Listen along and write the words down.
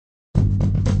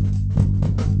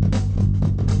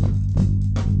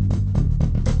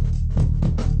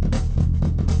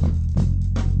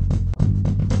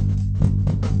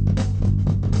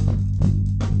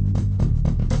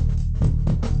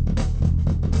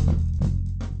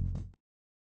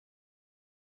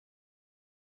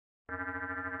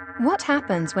What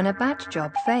happens when a batch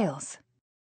job fails?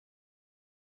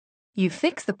 You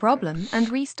fix the problem and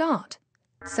restart.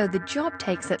 So the job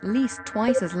takes at least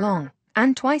twice as long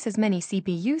and twice as many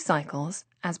CPU cycles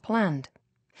as planned.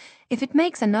 If it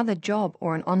makes another job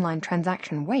or an online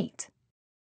transaction wait,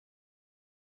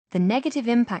 the negative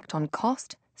impact on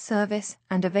cost, service,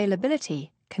 and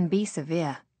availability can be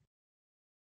severe.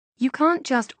 You can't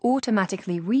just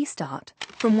automatically restart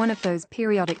from one of those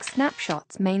periodic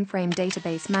snapshots mainframe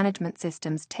database management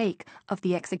systems take of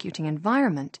the executing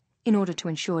environment in order to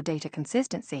ensure data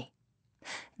consistency.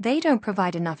 They don't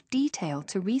provide enough detail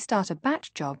to restart a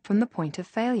batch job from the point of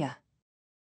failure.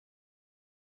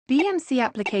 BMC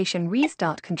Application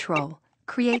Restart Control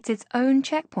creates its own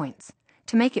checkpoints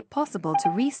to make it possible to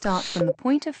restart from the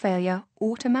point of failure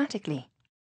automatically,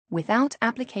 without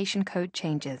application code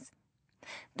changes.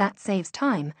 That saves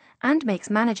time and makes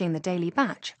managing the daily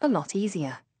batch a lot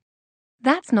easier.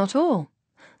 That's not all.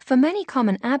 For many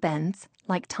common abends,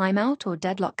 like timeout or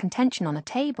deadlock contention on a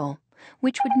table,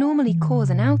 which would normally cause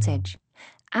an outage,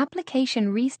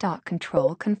 Application Restart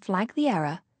Control can flag the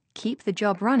error, keep the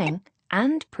job running,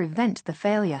 and prevent the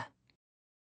failure.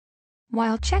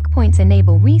 While checkpoints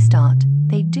enable restart,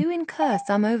 they do incur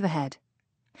some overhead.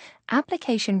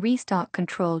 Application Restart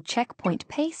Control checkpoint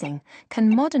pacing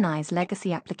can modernize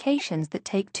legacy applications that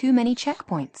take too many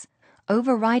checkpoints,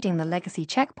 overriding the legacy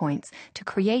checkpoints to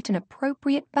create an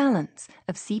appropriate balance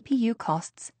of CPU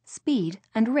costs, speed,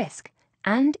 and risk,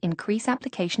 and increase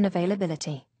application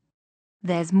availability.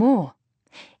 There's more.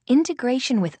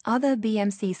 Integration with other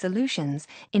BMC solutions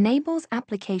enables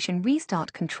Application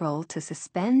Restart Control to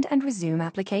suspend and resume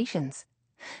applications.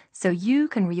 So you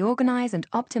can reorganize and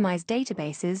optimize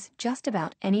databases just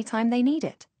about any time they need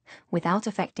it, without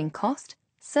affecting cost,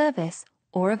 service,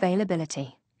 or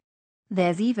availability.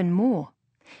 There's even more.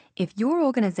 If your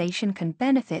organization can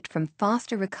benefit from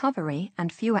faster recovery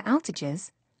and fewer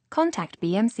outages, contact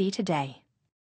BMC today.